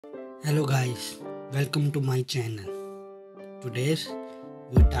Hello guys, welcome to my channel. Today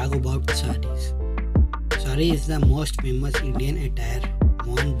we talk about sarees. Saree is the most famous Indian attire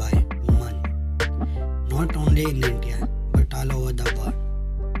worn by women, not only in India but all over the world.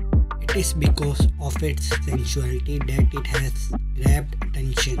 It is because of its sensuality that it has grabbed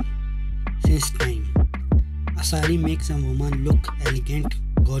attention since time. A saree makes a woman look elegant,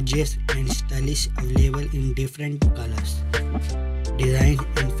 gorgeous and stylish, available in different colors, design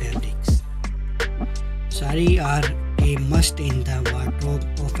and fabrics. Sari are a must in the wardrobe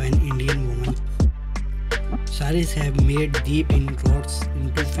of an Indian woman. Saris have made deep inroads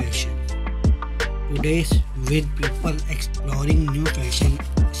into fashion. Today, with people exploring new fashion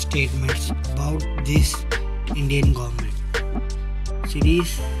statements about this Indian government.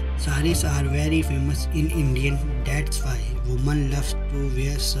 Saris are very famous in India. That's why women love to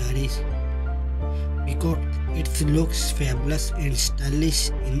wear saris because it looks fabulous and stylish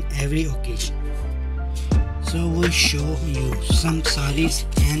in every occasion. So we show you some sarees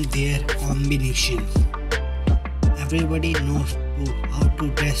and their combinations. Everybody knows how to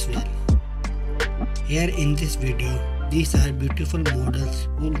dress well. Here in this video, these are beautiful models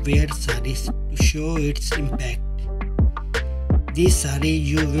who wear sarees to show its impact. This saree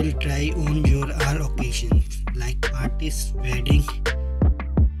you will try on your all occasions like parties, wedding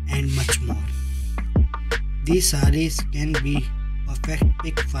and much more. These sarees can be perfect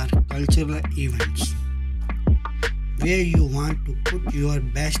pick for cultural events where you want to put your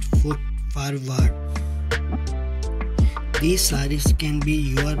best foot forward. These sarees can be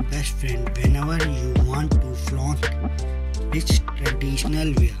your best friend whenever you want to flaunt rich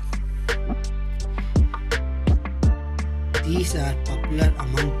traditional wear. These are popular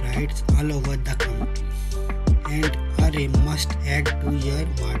among brides all over the country and are a must add to your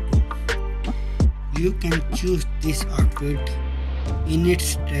wardrobe. You can choose this outfit in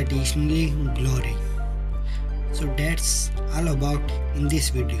its traditional glory. So that's all about in this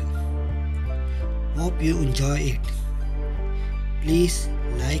video. Hope you enjoy it. Please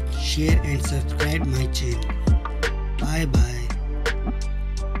like, share and subscribe my channel. Bye bye.